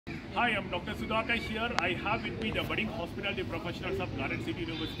Hi, I'm Dr. Sudhakar here. I have with me the budding hospitality professionals of Garden City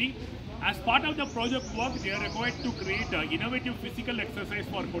University. As part of the project work, they are required to create an innovative physical exercise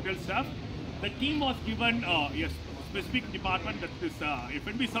for hotel staff. The team was given a specific department, that is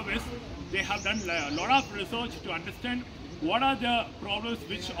F&B service. They have done a lot of research to understand what are the problems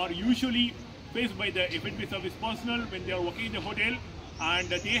which are usually faced by the F&B service personnel when they are working in the hotel, and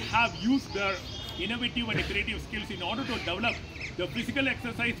they have used their innovative and creative skills in order to develop the physical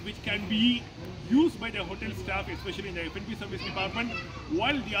exercise which can be used by the hotel staff, especially in the F&B service department,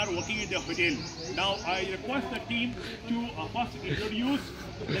 while they are working in the hotel. Now I request the team to first introduce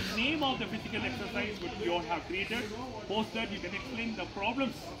the name of the physical exercise which you all have created. Post that you can explain the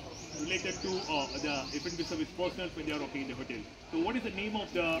problems related to the F&B service personnel when they are working in the hotel. So what is the name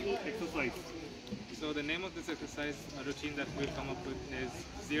of the exercise? So the name of this exercise routine that we've come up with is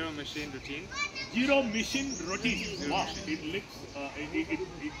Zero Machine Routine. Zero Mission Routine. Wow, it looks,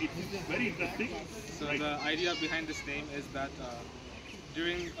 it's very interesting. So the idea behind this name is that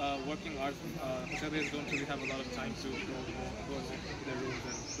during working hours, hoteliers don't really have a lot of time to go into their rooms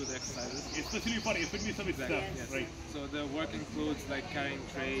and do the exercises. Especially for F&B service staff, Yes. right? So the work includes like carrying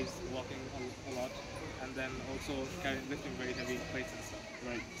trays, walking a lot, and then also lifting very heavy plates and stuff.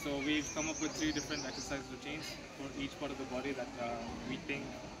 Right. So we've come up with 3 different exercise routines for each part of the body that we think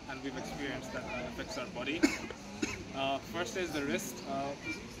and we've experienced that affects our body. First is the wrist.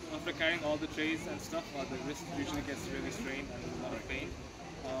 After carrying all the trays and stuff, the wrist usually gets really strained and a lot of pain.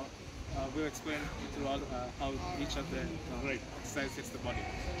 We'll explain throughout how each of the exercise hits the body.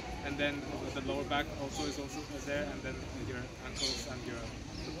 And then the lower back also is there, and then your ankles and your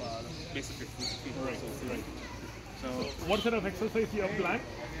base of your feet also. Right. So What sort of exercise you have planned?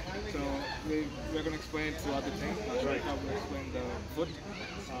 so we're going to explain throughout the thing. Right now we'll explain the foot,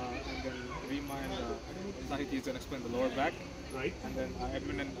 and then Rima and Sahiti is going to explain the lower back. Right. And then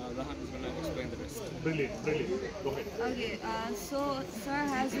Edwin and Rahan is going to explain the wrist. Brilliant, brilliant. Go ahead. Okay, so sir,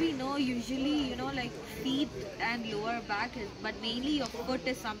 as we know, usually like feet and lower back, but mainly your foot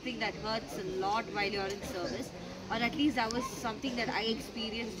is something that hurts a lot while you're in service, or at least that was something that I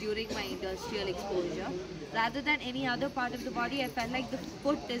experienced during my industrial exposure. Rather than any other part of the body, I felt like the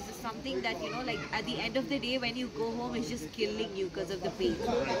foot is something that like at the end of the day when you go home, it's just killing you because of the pain,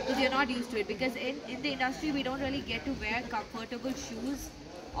 because you're not used to it. Because in the industry, we don't really get to wear comfortable shoes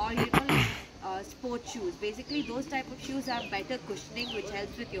or sport shoes. Basically those type of shoes have better cushioning which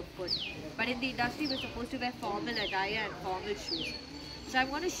helps with your foot, but in the industry we're supposed to wear formal attire and formal shoes. So I'm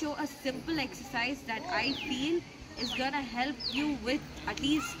going to show a simple exercise that I feel is going to help you with at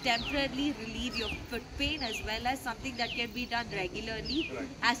least temporarily relieve your foot pain, as well as something that can be done regularly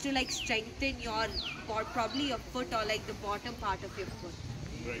as to strengthen your probably your foot or the bottom part of your foot.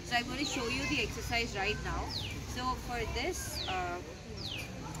 Right. So I'm going to show you the exercise right now. So for this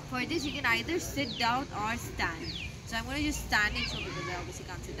you can either sit down or stand. So I'm going to just stand it, so because I obviously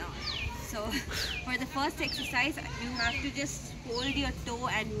can't sit down. So for the first exercise, you have to just hold your toe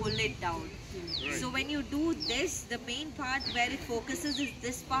and pull it down. Right. So when you do this, the main part where it focuses is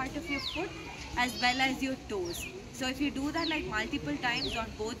this part of your foot as well as your toes. So if you do that multiple times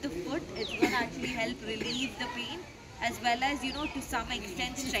on both the foot, it's going to actually help relieve the pain as well as to some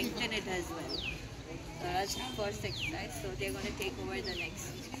extent strengthen it as well. So that's the first exercise. So they're going to take over the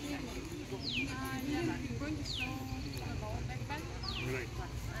next exercise. Yeah, I'm going to show the lower back bend. Right.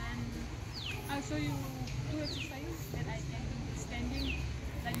 And I'll show you 2 exercises that I can do standing.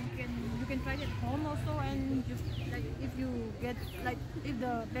 You can try it at home also, and just if you get if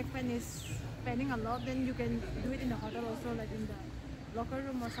the back pain is paining a lot, then you can do it in the hotel also, in the locker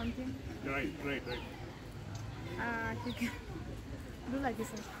room or something. Right. You can do like this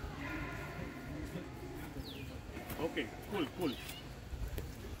also. Okay, cool.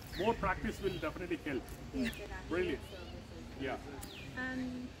 More practice will definitely help. Brilliant. Yeah.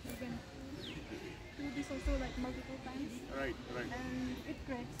 And you can do this also multiple times. Right. And it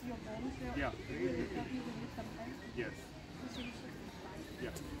cracks your bones. Yeah. It will help you relieve sometimes. Yes. Yeah.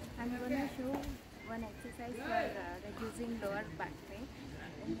 I'm going to show one exercise for reducing lower back pain,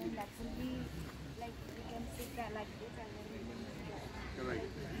 and then that will be you can sit like this, and then you can Right.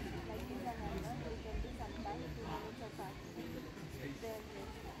 like this, and then you can do sometimes to manage your back pain.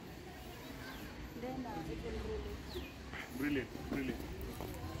 Then it will relieve. Brilliant.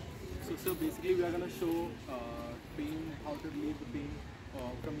 So basically we are going to show pain, how to relieve the pain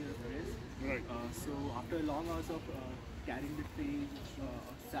from your wrist. Right. So after long hours of carrying the trays,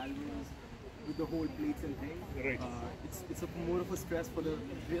 salvos with the whole plates and things, Right. it's more of a stress for the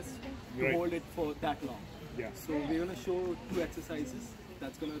wrist to Right. hold it for that long. Yeah. So we're going to show 2 exercises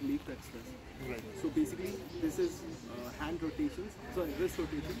that's going to relieve that stress. Right. So basically, this is hand rotations, sorry, wrist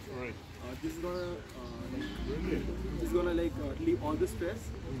rotations. Right. This is gonna Brilliant. this is gonna relieve all the stress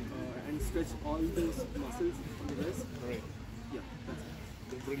and stretch all those muscles on the wrist. Right. Yeah, that's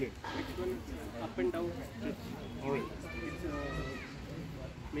it. Brilliant. Next one, up and down stretch. All right. It's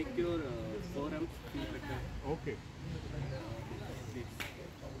make your forearms feel better. Okay.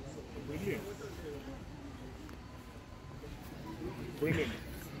 Brilliant. Brilliant.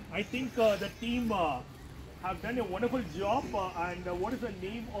 I think the team have done a wonderful job. And what is the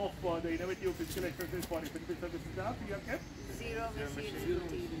name of the innovative physical exercise for FNP service staff you have kept? Zero machine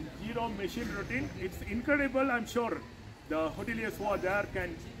routine. Zero machine routine. It's incredible. I'm sure the hoteliers who are there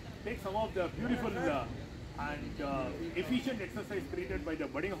can take some of the beautiful and efficient exercise created by the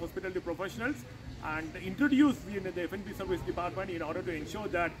budding hospitality professionals and introduce in the FNP service department in order to ensure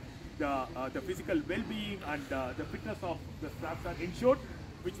that the physical well-being and the fitness of the staffs are ensured,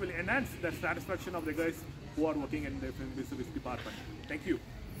 which will enhance the satisfaction of the guys who are working in the FNP service department. Thank you.